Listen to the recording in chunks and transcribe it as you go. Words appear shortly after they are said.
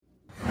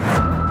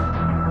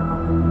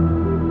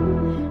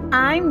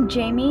I'm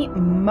Jamie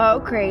Mo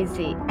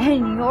Crazy,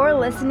 and you're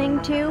listening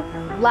to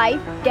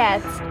Life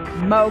Gets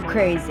Mo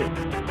Crazy,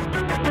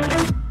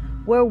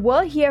 where we'll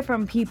hear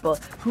from people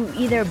who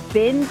either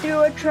been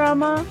through a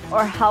trauma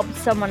or helped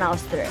someone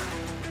else through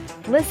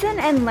it. Listen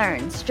and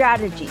learn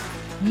strategies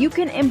you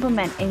can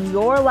implement in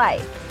your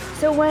life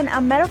so when a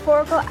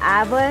metaphorical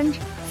avalanche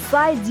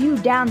slides you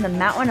down the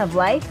mountain of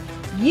life,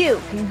 you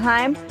can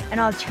climb an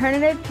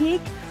alternative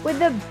peak with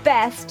the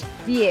best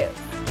view.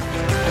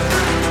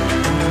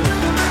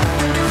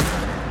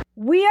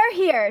 We are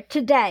here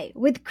today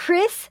with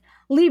Chris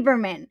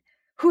Lieberman,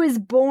 who is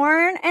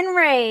born and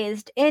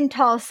raised in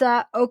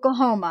Tulsa,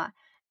 Oklahoma,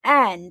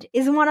 and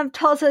is one of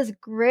Tulsa's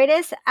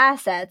greatest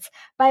assets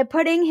by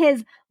putting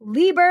his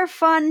Lieber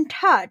Fun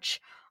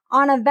touch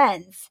on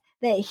events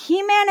that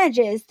he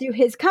manages through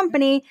his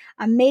company,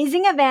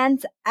 Amazing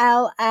Events,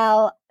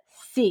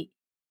 LLC.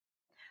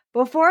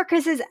 Before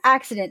Chris's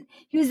accident,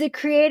 he was the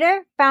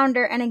creator,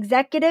 founder, and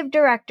executive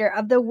director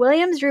of the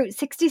Williams Route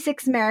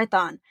 66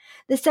 Marathon,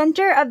 the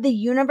center of the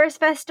Universe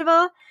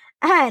Festival,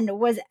 and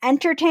was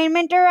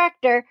entertainment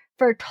director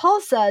for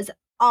Tulsa's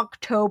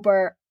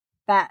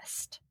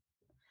Oktoberfest.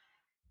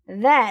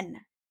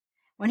 Then,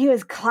 when he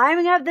was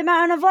climbing up the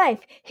mountain of life,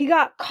 he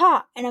got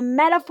caught in a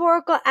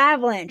metaphorical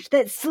avalanche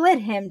that slid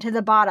him to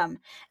the bottom,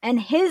 and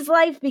his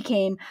life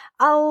became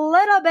a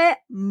little bit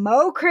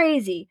mo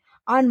crazy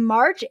on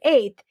March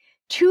 8th,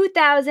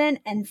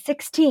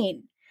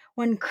 2016,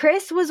 when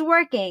Chris was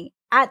working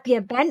at the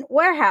event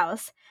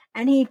warehouse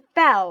and he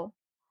fell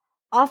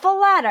off a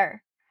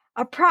ladder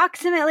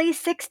approximately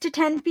 6 to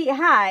 10 feet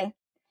high.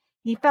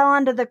 He fell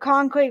onto the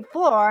concrete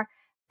floor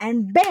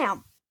and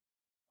bam!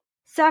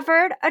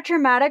 Suffered a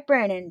traumatic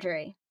brain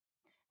injury.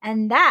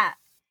 And that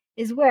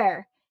is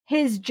where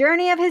his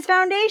journey of his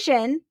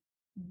foundation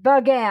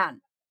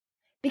began,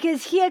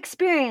 because he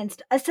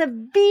experienced a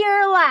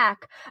severe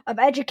lack of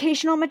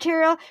educational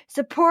material,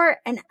 support,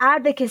 and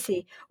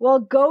advocacy while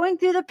going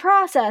through the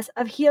process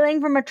of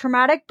healing from a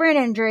traumatic brain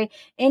injury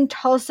in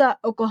Tulsa,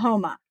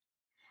 Oklahoma.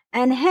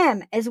 And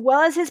him, as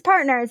well as his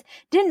partners,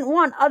 didn't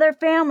want other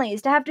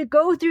families to have to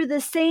go through the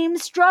same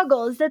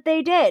struggles that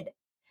they did.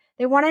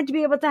 They wanted to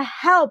be able to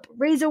help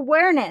raise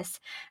awareness,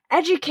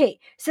 educate,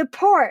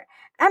 support,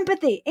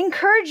 empathy,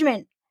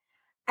 encouragement,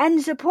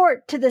 and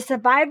support to the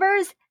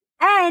survivors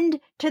and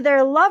to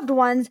their loved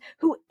ones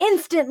who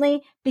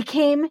instantly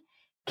became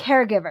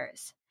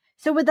caregivers.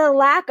 So with the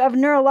lack of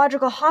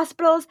neurological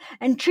hospitals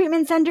and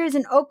treatment centers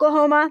in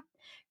Oklahoma,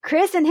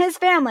 Chris and his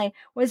family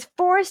was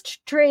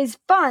forced to raise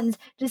funds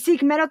to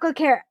seek medical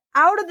care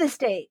out of the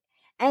state.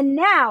 And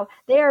now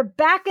they are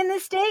back in the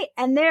state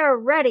and they are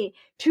ready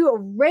to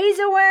raise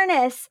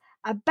awareness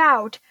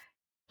about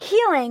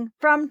healing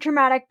from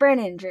traumatic brain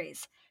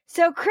injuries.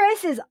 So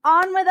Chris is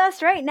on with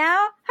us right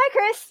now. Hi,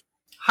 Chris.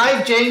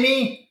 Hi,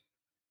 Jamie.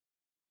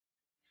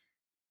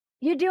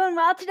 You doing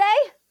well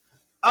today?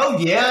 Oh,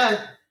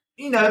 yeah.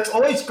 It's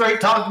always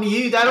great talking to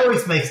you. That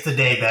always makes the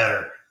day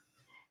better.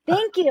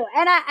 Thank you.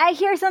 And I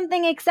hear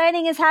something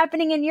exciting is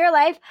happening in your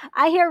life.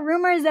 I hear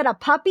rumors that a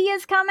puppy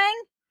is coming.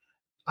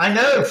 I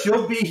know.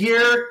 She'll be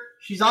here.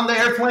 She's on the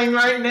airplane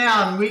right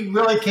now, and we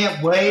really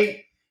can't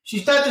wait.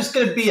 She's not just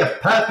going to be a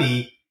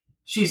puppy.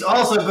 She's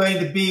also going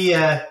to be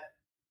a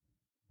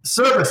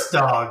service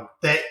dog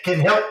that can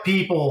help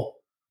people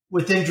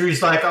with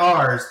injuries like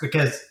ours,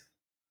 because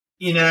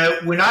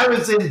when I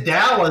was in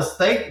Dallas,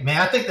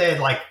 I think they had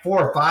like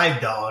 4 or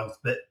 5 dogs,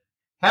 but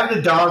having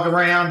a dog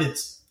around,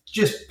 it's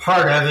just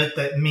part of it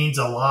that means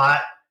a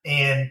lot.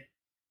 And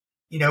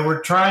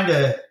we're trying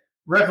to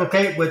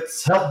replicate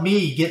what's helped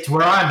me get to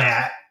where I'm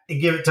at and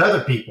give it to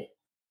other people.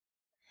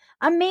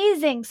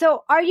 Amazing.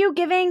 So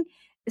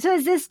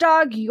is this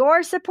dog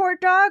your support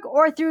dog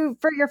or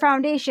for your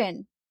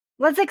foundation?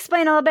 Let's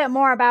explain a little bit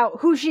more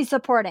about who she's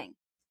supporting.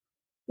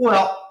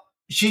 Well,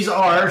 she's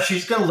ours.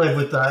 She's going to live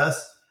with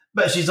us,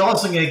 but she's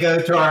also going to go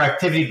to our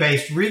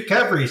activity-based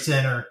recovery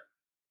center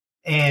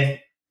and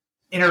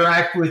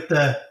interact with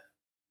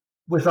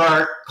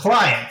our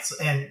clients.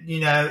 And,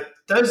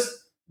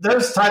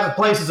 those type of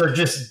places are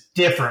just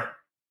different.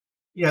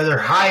 They're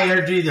high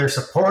energy. They're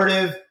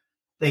supportive.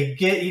 They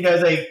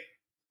they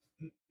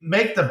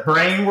make the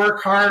brain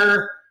work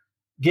harder,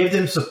 give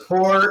them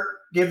support,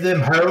 give them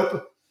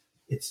hope.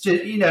 It's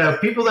just,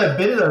 people that have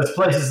been to those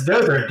places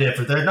know they're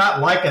different. They're not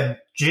like a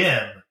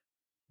gym.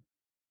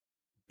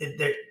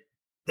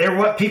 They're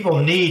what people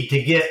need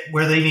to get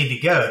where they need to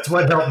go. It's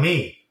what helped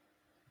me.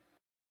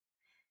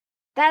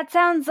 That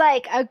sounds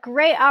like a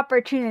great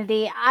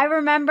opportunity. I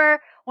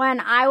remember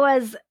when I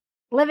was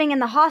living in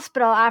the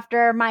hospital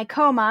after my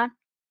coma,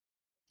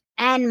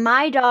 and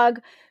my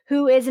dog,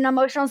 who is an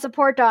emotional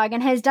support dog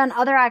and has done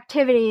other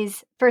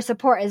activities for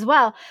support as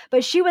well,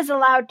 but she was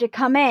allowed to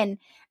come in,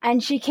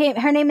 and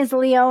her name is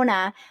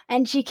Leona,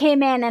 and she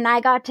came in and I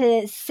got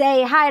to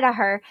say hi to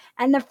her.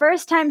 And the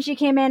first time she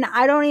came in,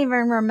 I don't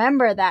even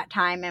remember that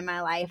time in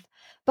my life.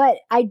 But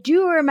I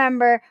do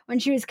remember when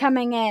she was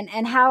coming in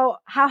and how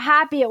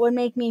happy it would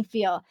make me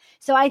feel.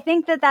 So I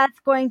think that that's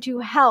going to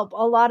help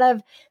a lot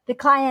of the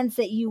clients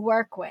that you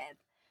work with.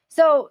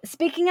 So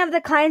speaking of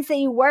the clients that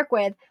you work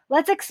with,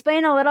 let's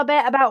explain a little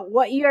bit about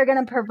what you are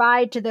going to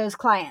provide to those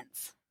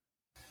clients.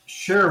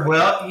 Sure.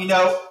 Well,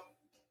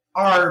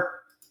 our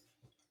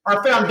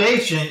our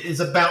foundation is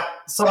about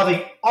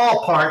solving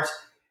all parts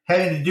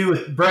having to do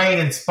with brain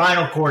and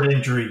spinal cord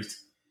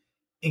injuries.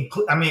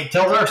 It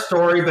tells our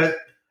story, but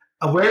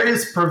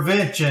awareness,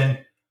 prevention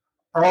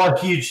are all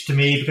huge to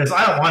me because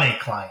I don't want any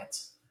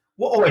clients.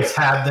 We'll always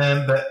have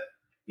them, but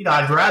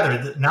I'd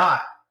rather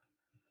not.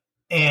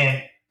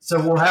 And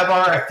so we'll have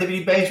our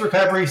activity-based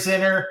recovery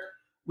center.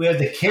 We have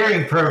the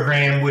caring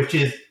program, which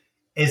is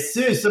as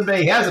soon as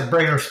somebody has a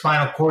brain or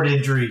spinal cord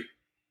injury,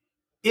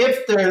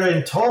 if they're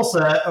in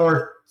Tulsa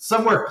or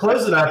somewhere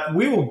close enough,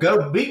 we will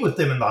go meet with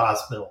them in the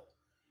hospital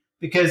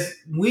because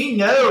we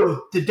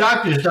know the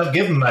doctors don't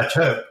give them much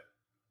hope,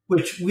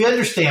 which we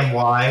understand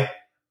why.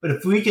 But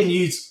if we can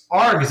use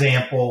our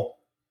example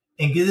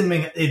and give them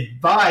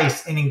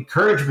advice and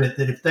encouragement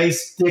that if they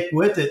stick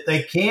with it,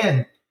 they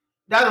can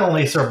not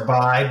only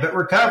survive, but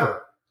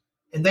recover.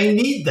 And they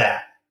need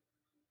that.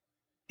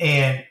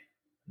 And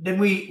then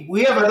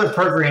we have other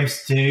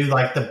programs too,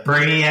 like the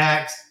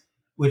Brainiacs,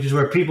 which is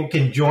where people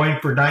can join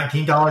for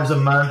 $19 a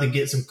month and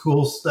get some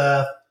cool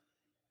stuff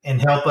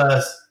and help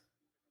us,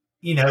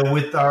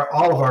 with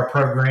all of our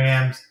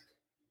programs.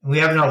 And we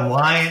have an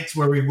alliance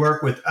where we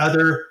work with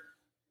other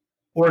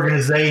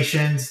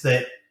organizations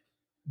that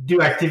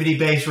do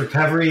activity-based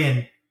recovery.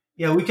 And,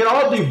 we can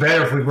all do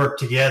better if we work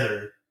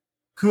together,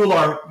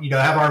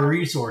 have our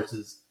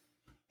resources.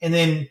 And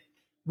then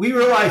we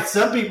realize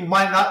some people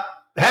might not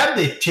have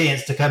the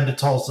chance to come to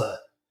Tulsa.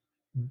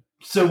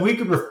 So we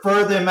could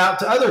refer them out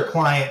to other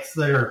clients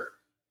that are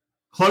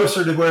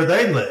closer to where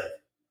they live.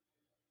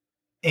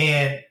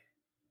 And,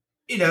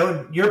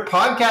 your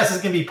podcast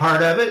is going to be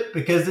part of it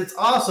because it's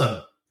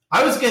awesome.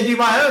 I was going to do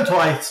my own until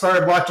I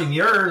started watching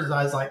yours.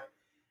 I was like,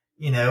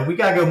 we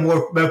got to go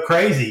more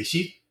crazy.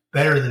 She's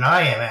better than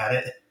I am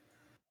at it.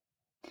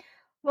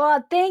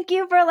 Well, thank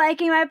you for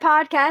liking my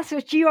podcast,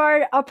 which you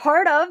are a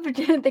part of,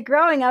 the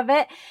growing of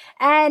it.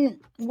 And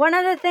one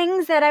of the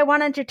things that I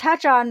wanted to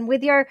touch on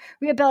with your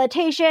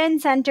rehabilitation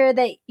center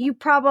that you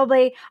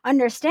probably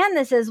understand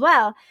this as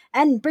well,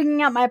 and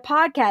bringing up my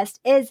podcast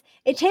is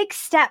it takes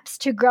steps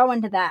to grow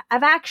into that.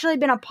 I've actually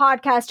been a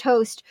podcast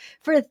host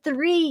for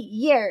 3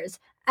 years.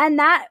 And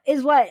that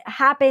is what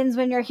happens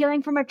when you're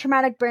healing from a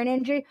traumatic brain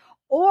injury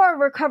or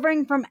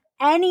recovering from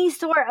any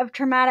sort of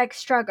traumatic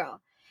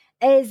struggle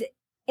is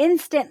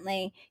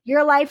instantly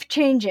your life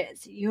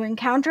changes. You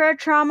encounter a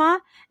trauma,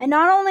 and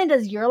not only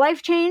does your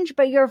life change,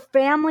 but your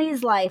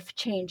family's life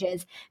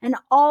changes, and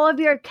all of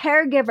your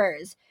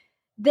caregivers,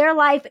 their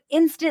life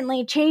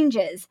instantly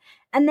changes.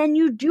 And then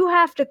you do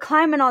have to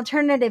climb an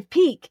alternative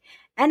peak.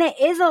 And it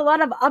is a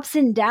lot of ups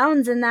and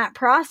downs in that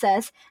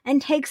process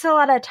and takes a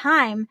lot of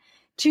time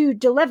to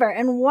deliver.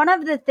 And one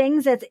of the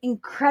things that's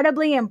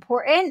incredibly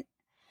important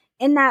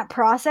in that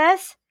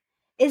process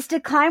is to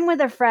climb with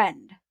a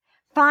friend.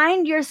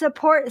 Find your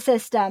support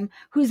system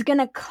who's going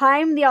to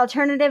climb the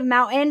alternative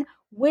mountain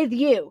with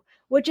you,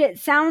 which it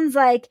sounds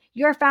like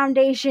your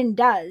foundation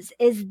does,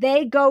 is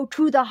they go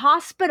to the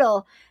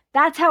hospital.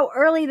 That's how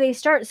early they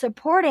start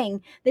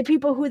supporting the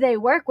people who they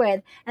work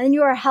with. And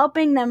you are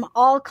helping them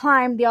all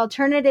climb the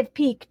alternative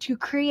peak to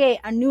create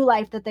a new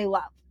life that they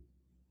love.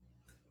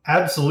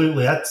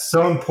 Absolutely. That's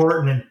so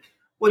important. And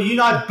well, you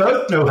and I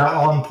both know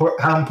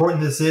how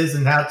important this is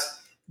and how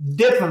it's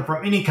different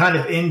from any kind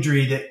of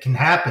injury that can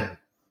happen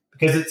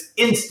because it's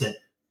instant.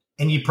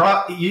 And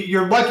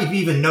you're lucky if you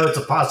even know it's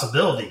a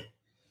possibility.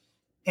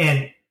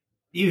 And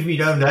even if you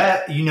don't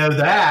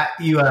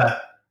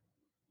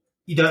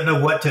you don't know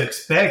what to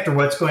expect or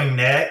what's going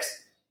next.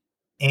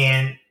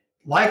 And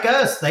like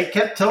us, they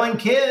kept telling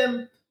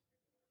Kim,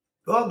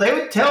 well, they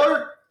would tell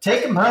her,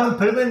 take him home,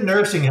 put him in a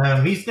nursing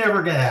home. He's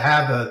never going to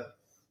have a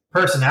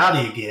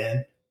personality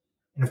again.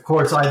 And of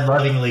course, I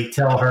lovingly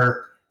tell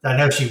her that I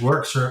know she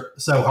works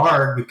so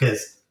hard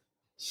because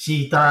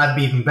she thought I'd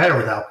be even better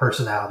without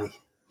personality.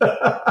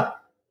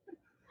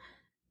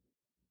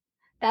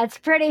 That's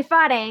pretty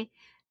funny.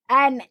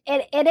 And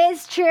it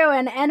is true.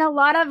 And a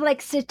lot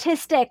of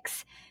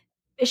statistics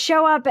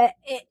show up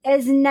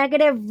as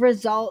negative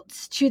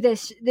results to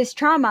this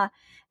trauma.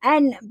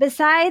 And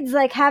besides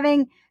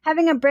having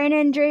a brain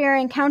injury or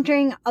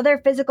encountering other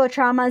physical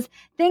traumas,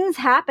 things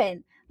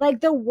happen.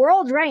 The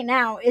world right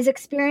now is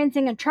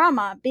experiencing a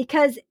trauma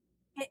because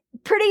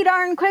pretty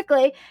darn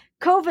quickly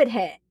COVID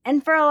hit.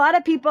 And for a lot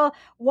of people,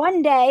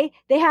 one day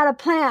they had a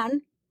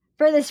plan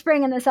for the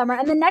spring and the summer,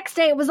 and the next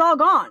day it was all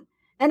gone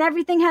and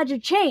everything had to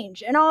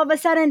change. And all of a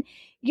sudden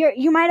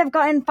you might have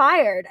gotten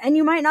fired and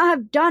you might not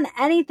have done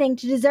anything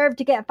to deserve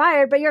to get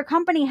fired, but your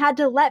company had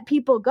to let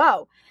people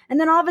go. And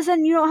then all of a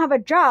sudden you don't have a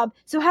job.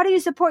 So how do you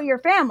support your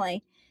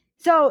family?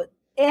 So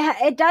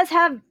it does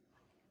have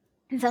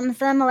some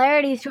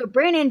similarities to a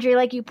brain injury,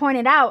 like you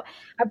pointed out.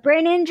 A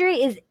brain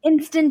injury is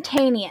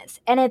instantaneous,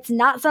 and it's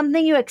not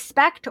something you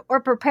expect or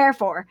prepare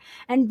for.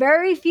 And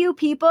very few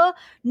people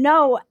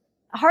know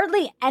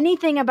hardly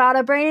anything about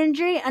a brain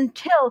injury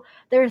until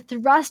they're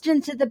thrust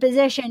into the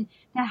position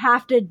to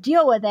have to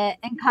deal with it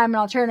and climb an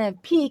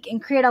alternative peak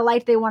and create a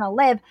life they want to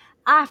live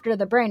after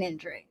the brain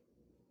injury.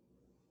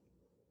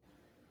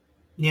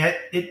 Yeah,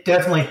 it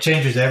definitely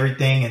changes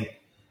everything.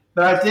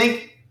 But I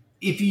think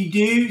if you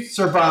do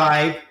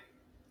survive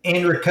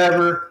and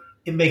recover,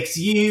 it makes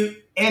you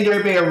and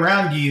everybody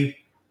around you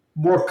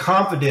more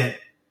confident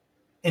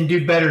and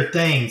do better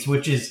things,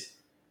 which is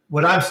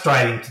what I'm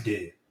striving to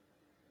do.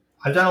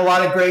 I've done a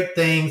lot of great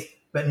things,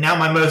 but now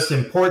my most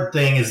important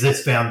thing is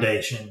this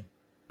foundation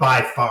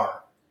by far.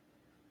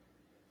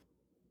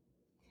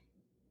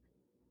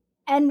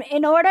 And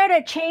in order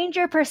to change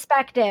your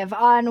perspective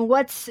on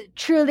what's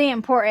truly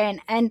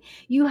important, and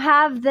you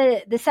have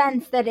the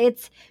sense that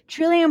it's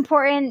truly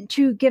important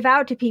to give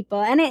out to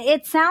people. And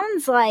it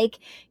sounds like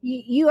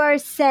you are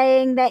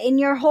saying that in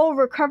your whole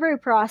recovery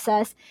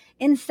process,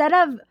 instead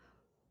of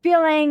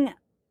feeling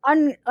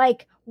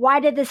like, why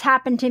did this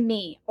happen to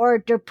me, or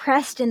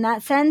depressed in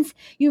that sense,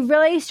 you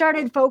really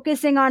started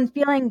focusing on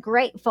feeling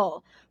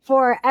grateful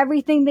for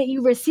everything that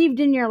you received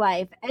in your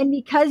life. And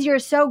because you're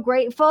so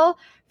grateful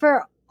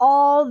for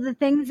all the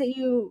things that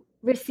you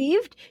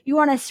received, you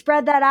want to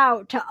spread that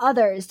out to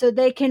others so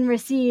they can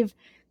receive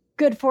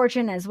good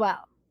fortune as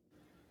well.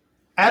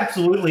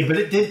 Absolutely, but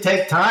it did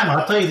take time.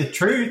 I'll tell you the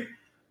truth.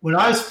 When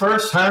I was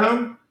first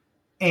home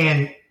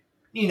and,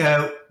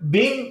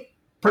 being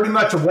pretty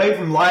much away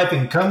from life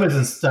and comas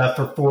and stuff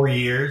for 4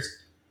 years,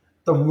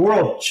 the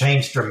world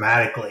changed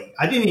dramatically.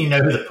 I didn't even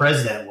know who the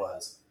president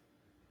was.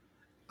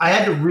 I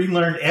had to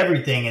relearn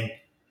everything. And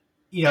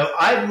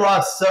I've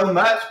lost so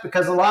much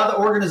because a lot of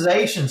the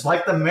organizations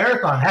like the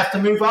Marathon have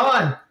to move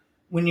on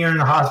when you're in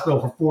the hospital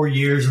for 4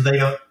 years and they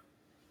don't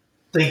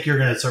think you're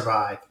going to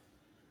survive.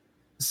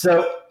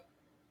 So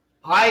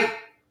I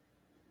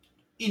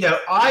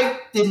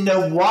didn't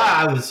know why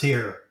I was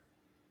here,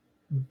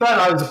 but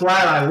I was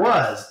glad I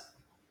was.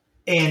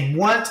 And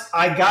once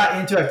I got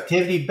into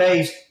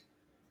activity-based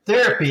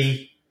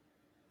therapy,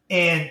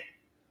 and,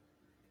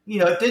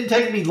 it didn't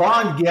take me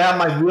long to get out of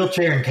my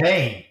wheelchair and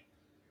cane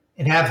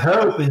and have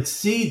hope and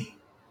see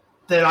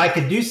that I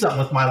could do something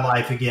with my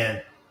life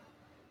again.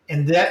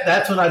 And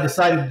that's when I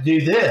decided to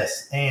do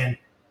this. And,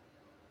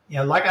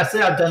 like I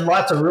said, I've done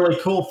lots of really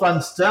cool,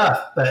 fun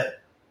stuff,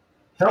 but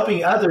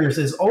helping others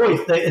it's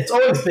always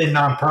been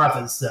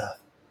nonprofit stuff.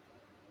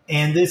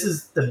 And this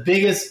is the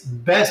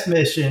biggest, best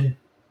mission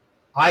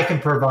I can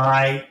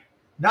provide,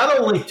 not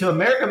only to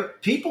America,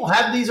 but people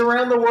have these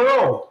around the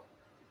world.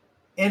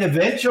 And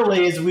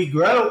eventually, as we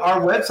grow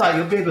our website,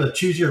 you'll be able to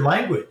choose your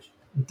language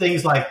and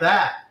things like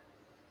that.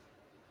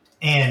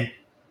 And,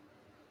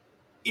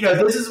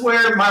 this is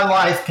where my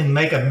life can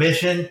make a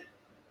mission.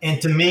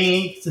 And to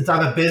me, since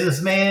I'm a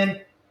businessman,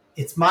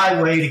 it's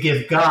my way to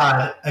give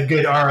God a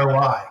good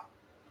ROI.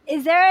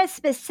 Is there a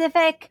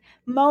specific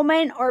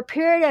moment or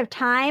period of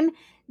time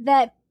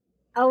that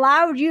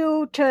allowed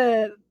you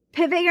to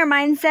pivot your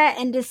mindset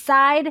and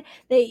decide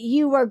that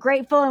you were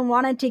grateful and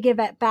wanted to give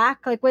it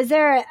back? Like, was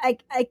there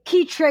a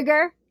key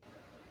trigger?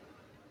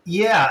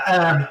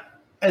 Yeah.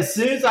 As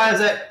soon as I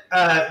was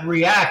at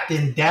React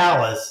in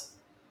Dallas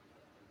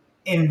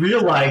and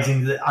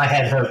realizing that I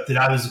had hope that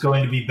I was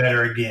going to be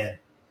better again,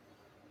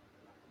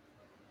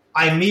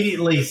 I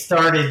immediately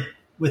started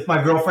with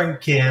my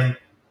girlfriend, Kim.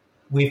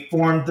 We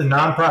formed the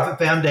nonprofit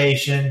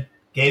foundation,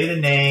 gave it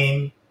a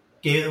name,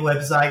 gave it a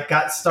website,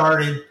 got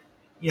started,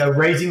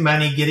 raising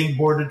money, getting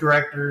board of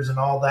directors and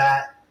all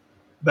that.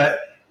 But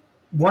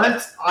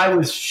once I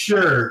was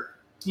sure,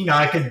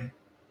 I could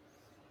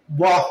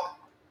walk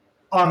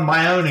on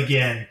my own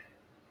again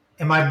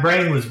and my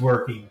brain was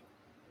working,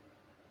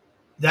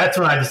 that's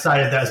when I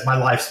decided that was my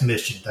life's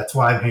mission. That's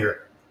why I'm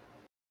here.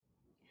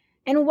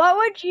 And what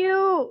would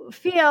you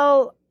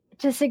feel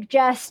to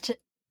suggest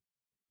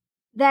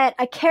that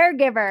a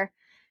caregiver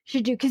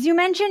should do? Because you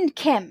mentioned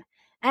Kim,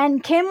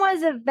 and Kim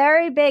was a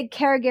very big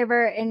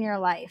caregiver in your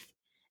life.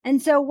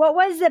 And so what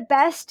was the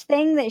best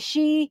thing that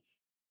she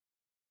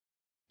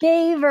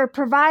gave or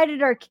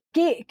provided or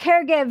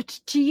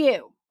caregived to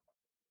you?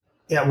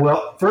 Yeah,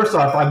 well, first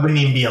off, I wouldn't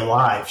even be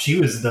alive. She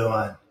was the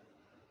one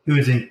who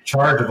was in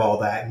charge of all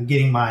that and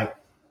getting I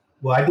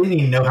didn't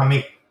even know how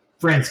many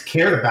friends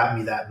cared about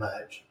me that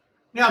much.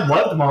 I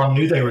loved them all and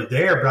knew they were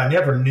there, but I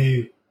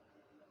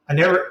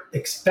never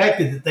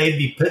expected that they'd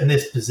be put in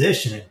this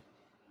position.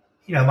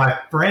 And, my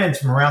friends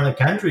from around the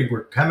country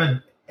were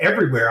coming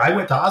everywhere. I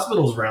went to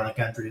hospitals around the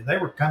country, and they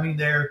were coming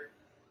there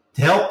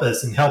to help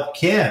us and help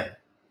Kim.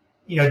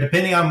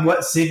 Depending on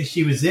what city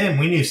she was in,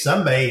 we knew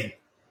somebody, and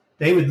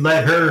they would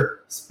let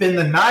her spend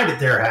the night at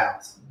their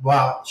house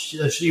while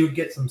she would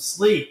get some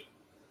sleep.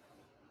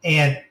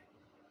 And,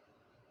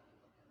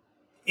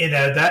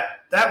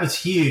 that was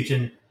huge.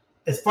 And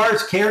as far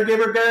as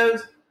caregiver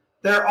goes,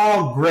 they're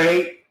all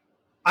great.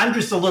 I'm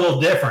just a little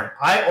different.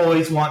 I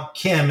always want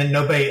Kim and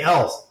nobody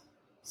else.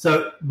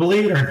 So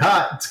believe it or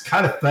not, it's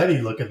kind of funny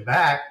looking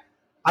back.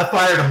 I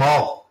fired them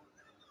all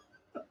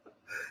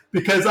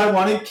because I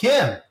wanted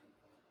Kim.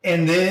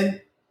 And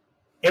then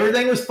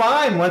everything was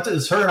fine once it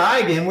was her and I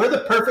again. We're the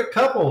perfect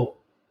couple.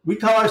 We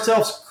call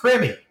ourselves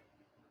Crimmy.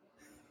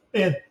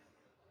 And,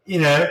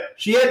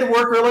 she had to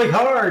work really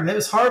hard, and it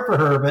was hard for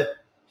her, but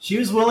she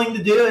was willing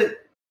to do it.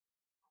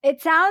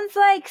 It sounds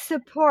like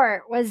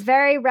support was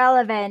very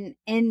relevant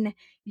in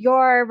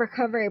your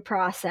recovery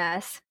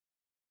process.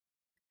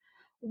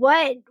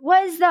 What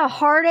was the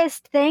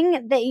hardest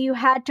thing that you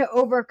had to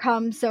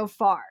overcome so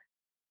far?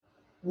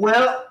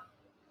 Well,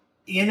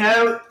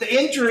 the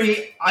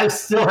injury I'm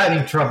still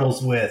having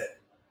troubles with.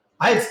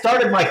 I had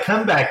started my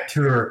comeback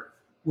tour,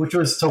 which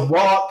was to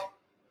walk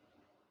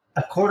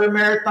a quarter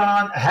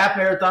marathon, a half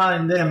marathon,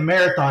 and then a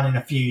marathon in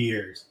a few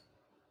years.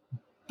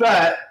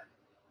 But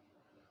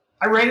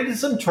I ran into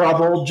some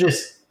trouble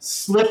just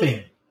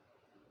slipping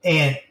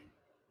and,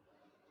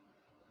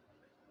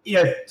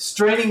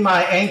 straining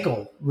my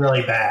ankle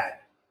really bad.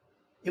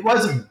 It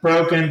wasn't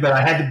broken, but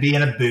I had to be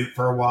in a boot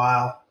for a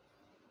while.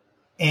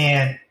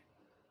 And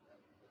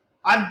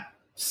I'm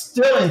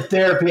still in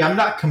therapy. I'm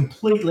not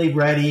completely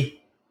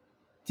ready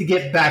to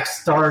get back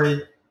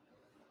started,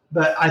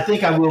 but I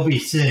think I will be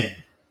soon.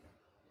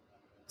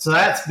 So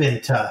that's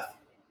been tough.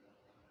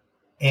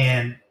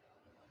 And,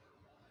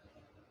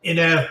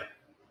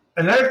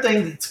 another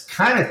thing that's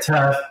kind of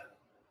tough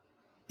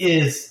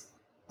is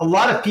a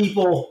lot of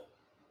people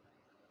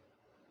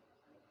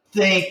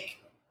think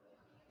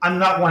I'm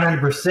not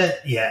 100%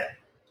 yet.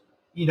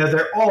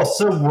 They're all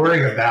so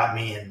worried about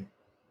me. And,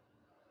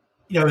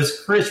 is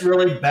Chris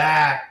really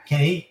back? Can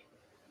he?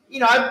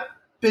 I've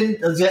been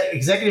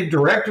executive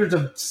directors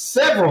of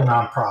several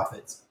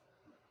nonprofits.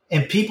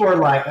 And people are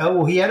like, oh,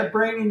 well, he had a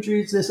brain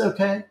injury. Is this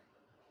okay?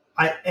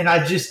 I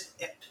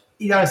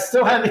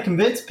still have to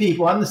convince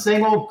people I'm the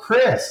same old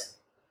Chris.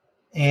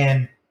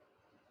 And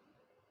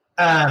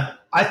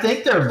I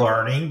think they're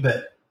learning,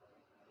 but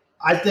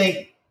I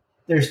think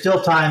there's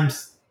still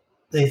times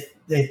they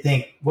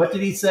think, what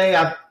did he say?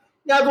 I've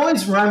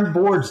always run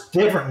boards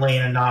differently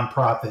in a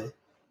nonprofit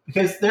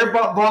because they're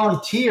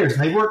volunteers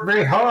and they work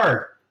very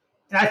hard.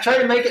 And I try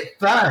to make it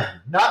fun,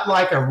 not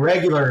like a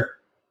regular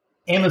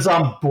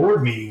Amazon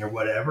board meeting or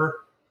whatever.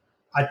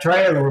 I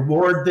try to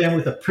reward them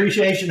with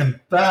appreciation and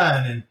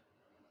fun and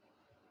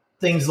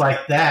things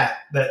like that.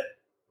 But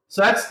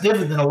so that's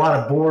different than a lot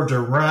of boards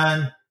are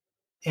run.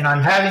 And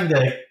I'm having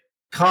to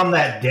calm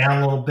that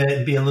down a little bit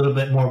and be a little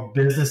bit more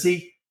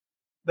businessy.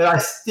 But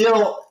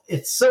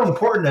it's so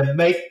important to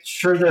make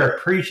sure they're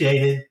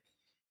appreciated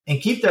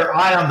and keep their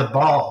eye on the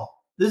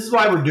ball. This is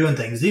why we're doing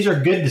things. These are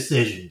good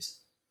decisions.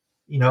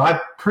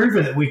 I've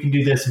proven that we can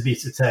do this and be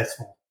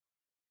successful.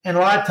 And a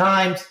lot of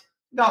times,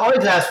 I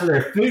always ask for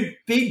their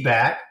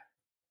feedback,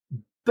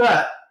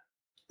 but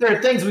there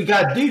are things we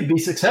got to do to be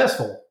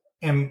successful.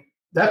 And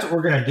that's what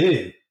we're going to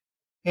do.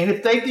 And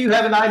if they do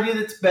have an idea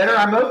that's better,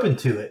 I'm open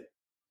to it.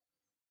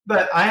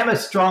 But I am a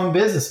strong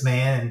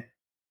businessman.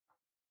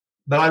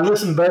 But I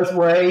listen both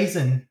ways.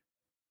 And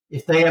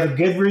if they have a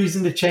good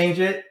reason to change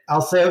it,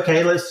 I'll say,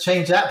 okay, let's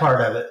change that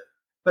part of it.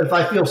 But if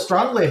I feel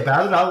strongly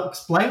about it, I'll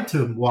explain to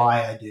them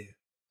why I do.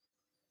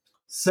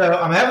 So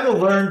I'm having to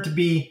learn to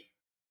be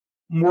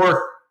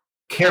more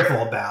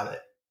careful about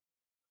it.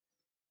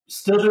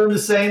 Still doing the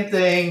same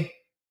thing,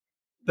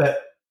 but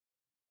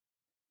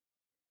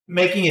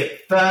making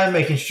it fun,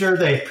 making sure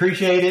they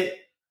appreciate it,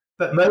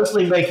 but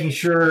mostly making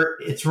sure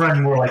it's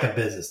run more like a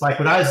business. Like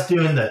when I was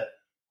doing the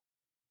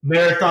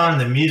marathon,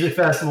 the music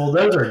festival,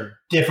 those are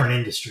different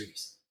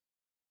industries.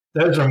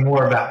 Those are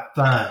more about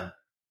fun,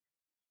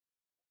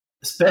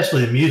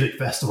 especially the music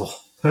festival.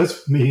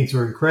 Those meetings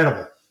were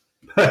incredible.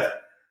 But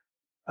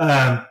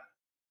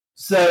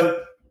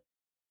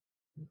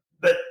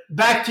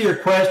back to your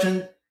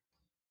question,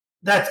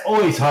 that's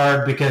always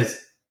hard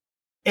because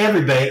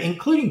everybody,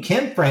 including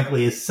Kim,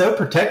 frankly, is so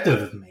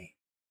protective of me.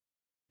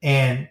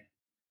 And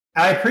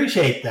I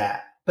appreciate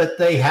that. But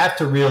they have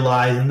to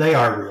realize, and they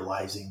are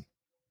realizing,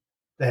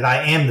 that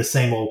I am the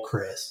same old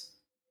Chris.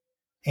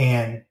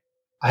 And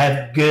I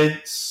have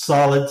good,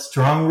 solid,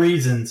 strong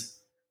reasons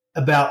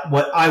about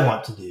what I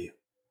want to do.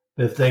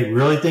 But if they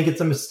really think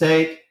it's a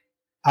mistake,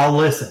 I'll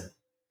listen.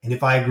 And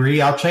if I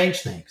agree, I'll change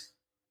things.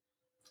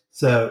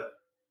 So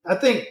I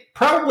think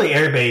probably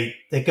everybody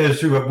that goes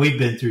through what we've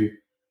been through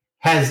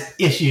has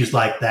issues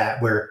like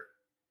that where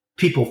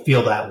people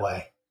feel that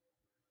way.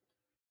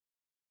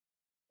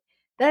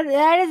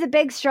 That is a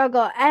big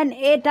struggle. And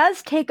it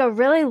does take a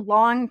really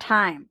long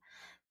time.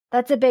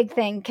 That's a big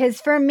thing.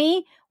 Because for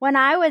me, when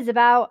I was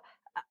about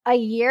a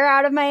year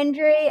out of my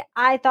injury,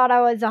 I thought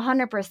I was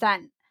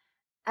 100%.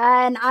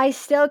 And I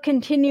still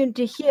continued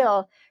to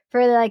heal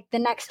for like the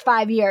next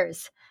 5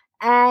 years.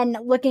 And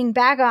looking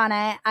back on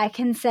it, I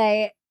can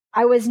say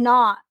I was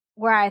not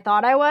where I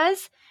thought I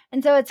was.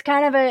 And so it's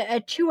kind of a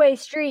two-way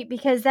street,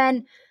 because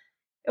then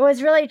it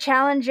was really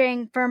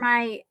challenging for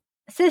my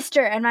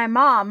sister and my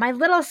mom, my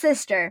little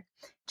sister,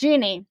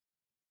 Jeannie.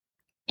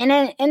 In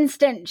an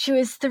instant, she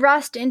was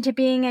thrust into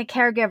being a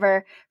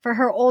caregiver for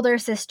her older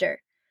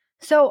sister.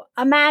 So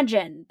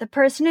imagine the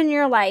person in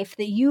your life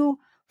that you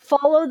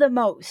follow the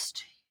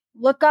most,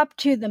 look up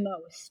to the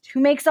most, who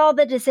makes all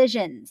the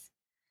decisions.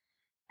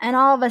 and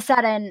all of a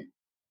sudden,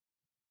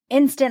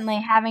 instantly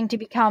having to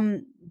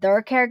become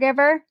their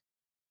caregiver.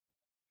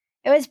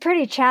 It was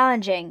pretty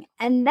challenging.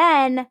 And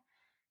then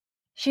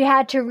she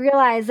had to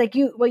realize, like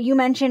what you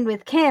mentioned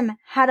with Kim,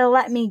 how to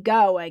let me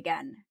go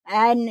again.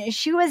 And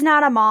she was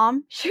not a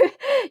mom.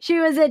 She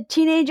was a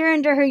teenager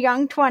into her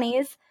young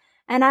 20s.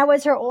 And I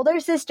was her older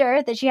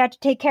sister that she had to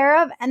take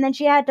care of. And then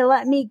she had to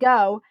let me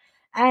go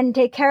and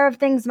take care of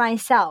things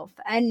myself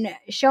and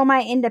show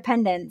my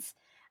independence.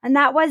 And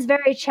that was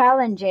very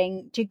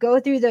challenging to go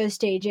through those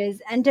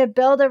stages and to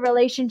build a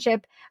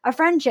relationship, a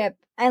friendship,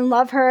 and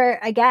love her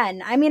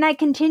again. I mean, I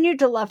continued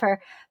to love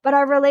her, but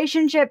our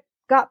relationship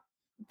got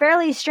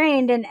fairly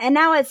strained, and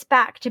now it's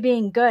back to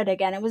being good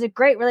again. It was a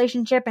great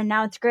relationship, and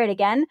now it's great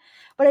again.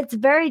 But it's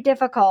very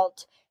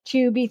difficult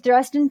to be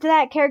thrust into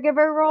that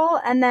caregiver role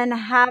and then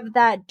have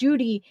that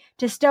duty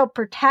to still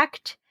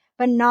protect,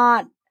 but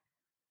not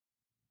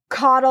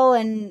coddle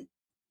and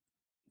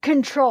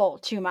control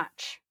too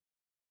much.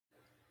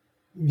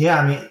 Yeah,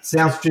 I mean, it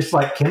sounds just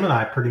like Kim and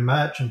I pretty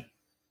much. And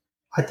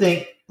I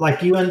think,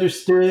 like you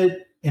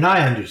understood, and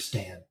I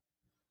understand,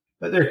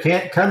 but there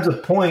comes a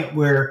point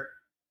where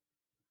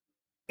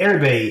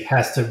everybody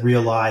has to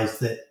realize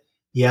that,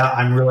 yeah,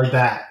 I'm really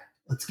back.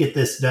 Let's get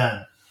this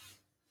done.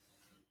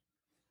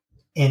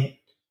 And,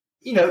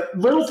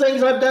 little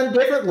things I've done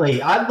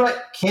differently. I've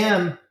let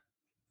Kim,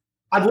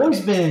 I've always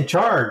been in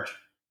charge,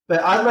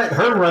 but I let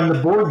her run the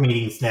board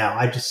meetings now.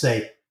 I just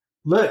say,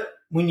 look,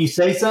 when you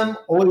say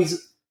something,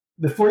 always,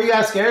 before you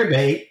ask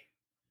everybody,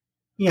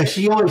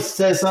 she always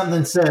says something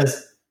and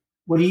says,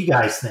 what do you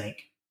guys think?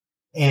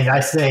 And I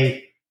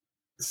say,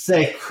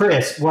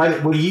 Chris,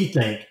 what do you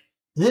think?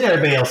 And then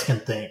everybody else can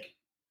think.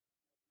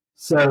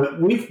 So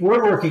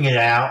we're working it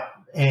out.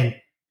 And,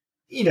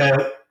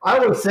 I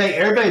would say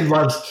everybody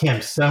loves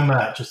Kim so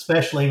much,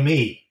 especially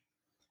me.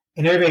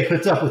 And everybody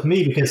puts up with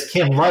me because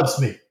Kim loves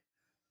me.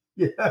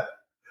 Yeah.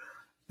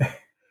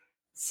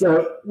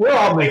 So we're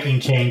all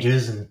making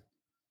changes. And,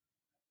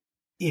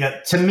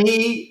 to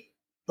me,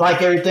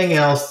 like everything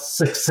else,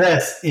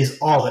 success is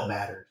all that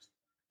matters,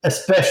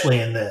 especially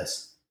in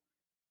this.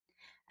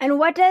 And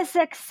what does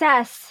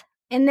success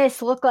in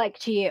this look like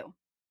to you?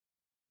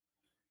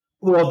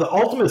 Well, the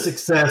ultimate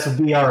success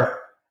would be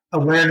our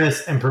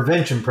awareness and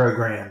prevention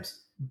programs.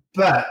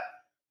 But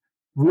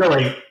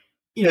really,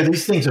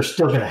 these things are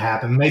still going to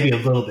happen, maybe a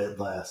little bit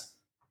less.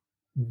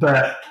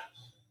 But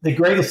the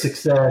greatest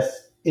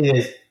success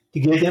is to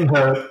give them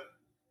hope,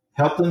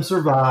 help them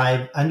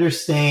survive,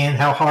 understand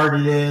how hard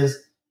it is,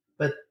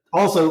 but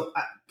also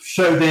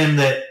show them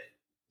that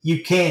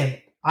you can.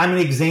 I'm an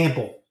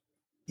example.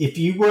 If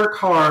you work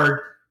hard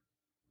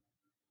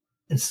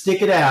and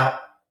stick it out,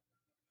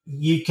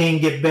 you can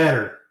get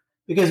better.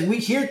 Because we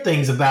hear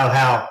things about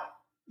how,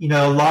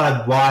 a lot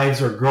of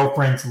wives or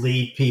girlfriends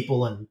leave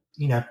people, and,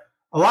 a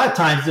lot of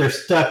times they're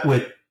stuck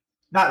with,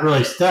 not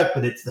really stuck,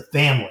 but it's the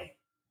family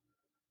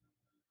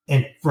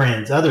and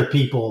friends. Other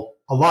people,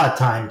 a lot of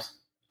times,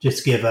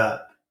 just give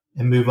up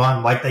and move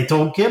on like they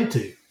told Kim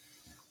to.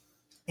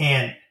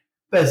 But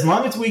as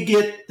long as we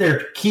get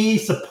their key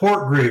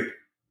support group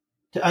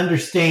to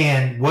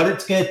understand what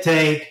it's going to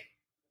take,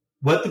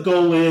 what the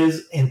goal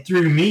is, and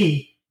through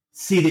me,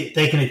 see that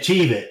they can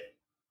achieve it,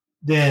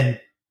 then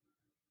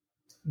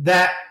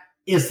that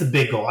is the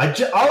big goal.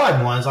 All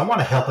I want is I want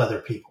to help other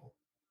people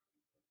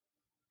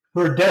who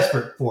are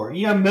desperate for it.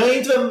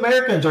 Millions of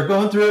Americans are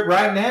going through it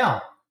right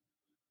now.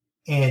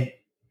 And,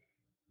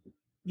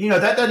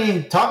 that doesn't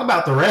even talk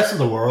about the rest of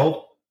the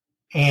world.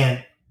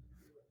 And,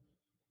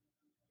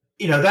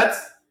 that's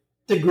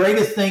the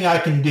greatest thing I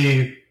can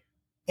do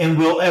and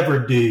will ever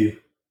do.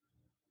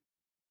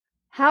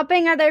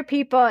 Helping other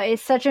people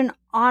is such an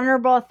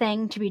honorable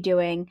thing to be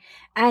doing,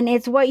 and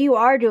it's what you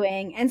are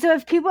doing. And so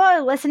if people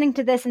are listening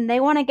to this and they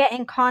want to get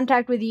in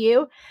contact with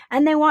you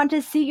and they want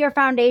to see your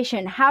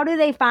foundation, how do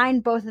they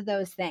find both of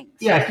those things?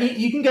 Yeah,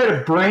 you can go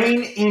to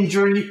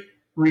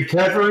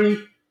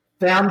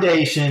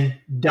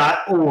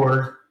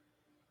braininjuryrecoveryfoundation.org,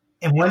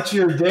 and once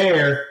you're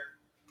there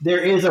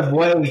is a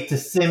way to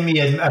send me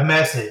a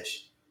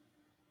message.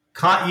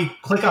 You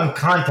click on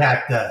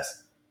Contact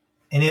Us,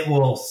 and it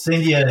will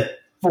send you a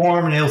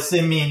form, and it'll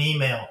send me an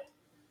email.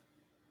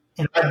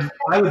 And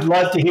I would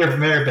love to hear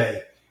from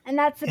everybody. And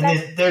then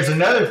there's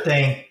another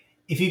thing.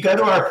 If you go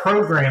to our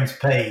programs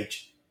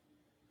page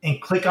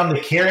and click on the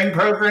caring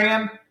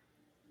program,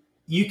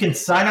 you can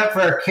sign up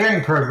for our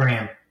caring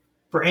program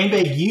for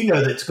anybody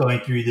that's going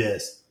through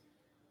this.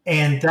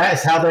 And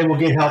that's how they will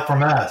get help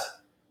from us,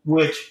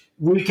 which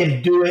we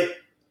can do it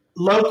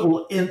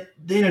local in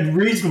a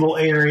reasonable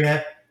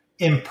area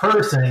in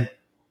person,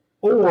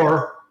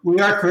 or we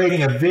are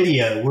creating a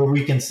video where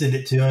we can send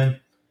it to them.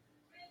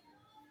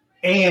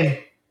 And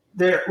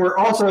we're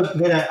also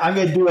I'm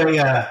going to do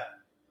a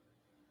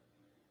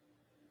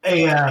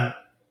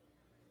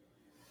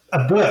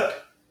book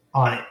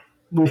on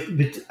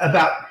it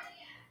about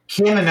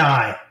Kim and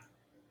I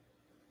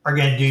are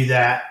going to do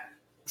that,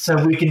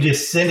 so we can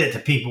just send it to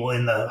people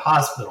in the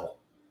hospital.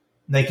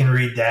 They can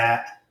read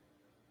that.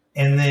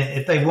 And then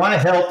if they want to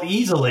help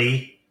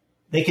easily,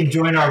 they can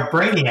join our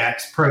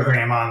Brainiacs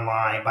program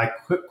online by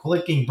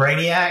clicking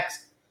Brainiacs,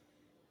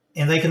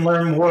 and they can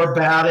learn more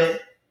about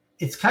it.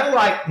 It's kind of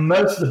like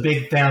most of the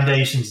big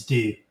foundations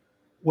do,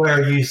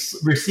 where you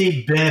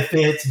receive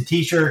benefits and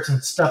T-shirts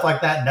and stuff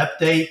like that, and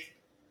update,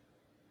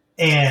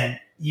 and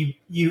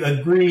you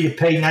agree to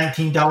pay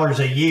 $19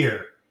 a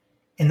year.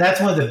 And that's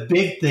one of the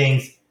big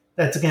things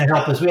that's going to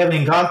help us. We haven't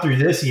even gone through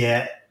this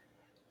yet.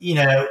 You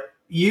know,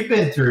 you've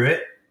been through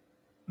it.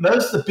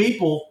 Most of the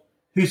people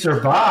who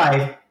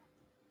survive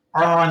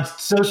are on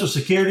Social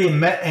Security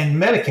and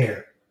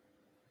Medicare,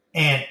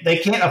 and they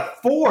can't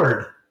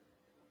afford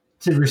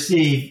to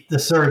receive the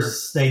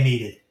services they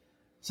needed.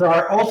 So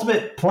our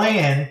ultimate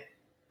plan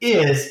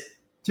is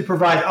to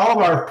provide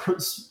all of our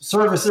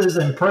services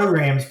and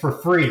programs for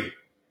free.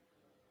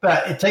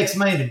 But it takes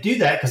money to do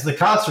that because the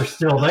costs are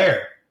still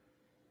there.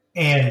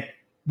 And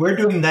we're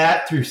doing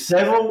that through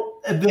several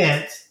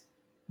events,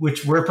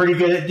 which we're pretty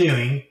good at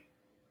doing,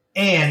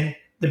 and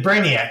the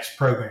Brainiacs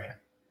program.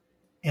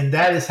 And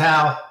that is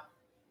how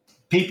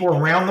people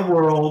around the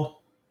world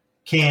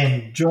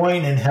can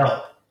join and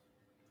help.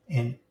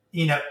 And,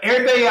 you know,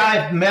 everybody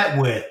I've met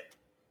with,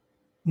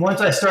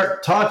 once I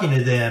start talking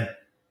to them,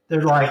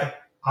 they're like,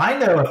 I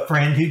know a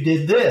friend who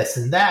did this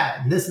and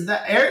that and this and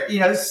that. You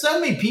know, so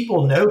many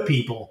people know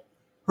people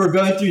who are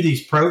going through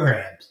these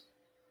programs.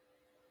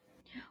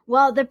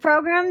 Well, the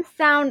programs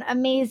sound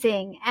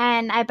amazing,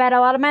 and I bet a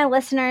lot of my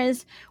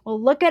listeners will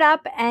look it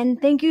up,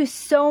 and thank you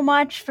so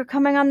much for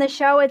coming on the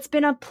show. It's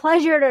been a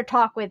pleasure to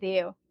talk with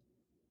you.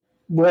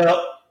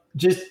 Well,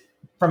 just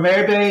from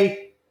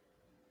everybody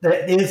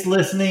that is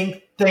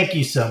listening, thank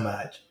you so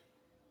much.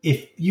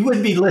 If you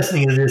wouldn't be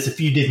listening to this if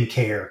you didn't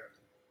care.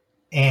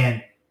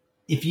 And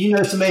if you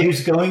know somebody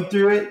who's going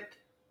through it,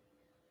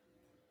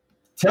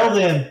 tell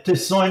them to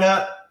sign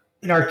up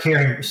to our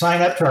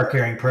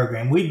caring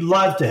program. We'd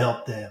love to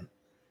help them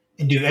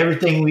and do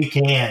everything we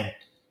can.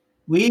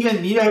 We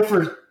even, you know,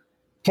 for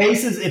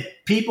cases, if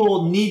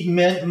people need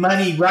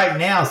money right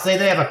now, say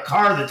they have a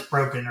car that's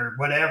broken or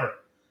whatever,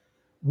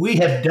 we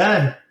have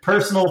done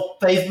personal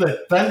Facebook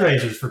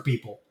fundraisers for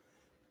people,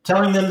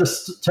 telling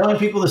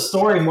people the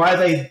story and why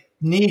they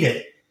need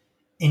it.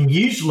 And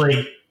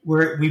usually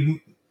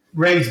we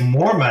raise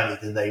more money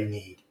than they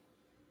need.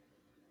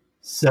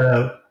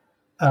 So,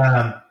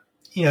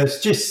 you know,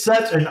 it's just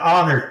such an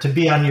honor to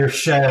be on your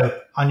show,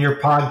 on your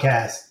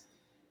podcast.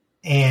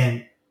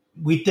 And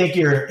we think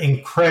you're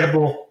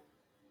incredible.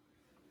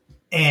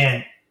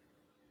 And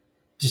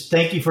just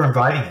thank you for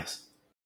inviting us.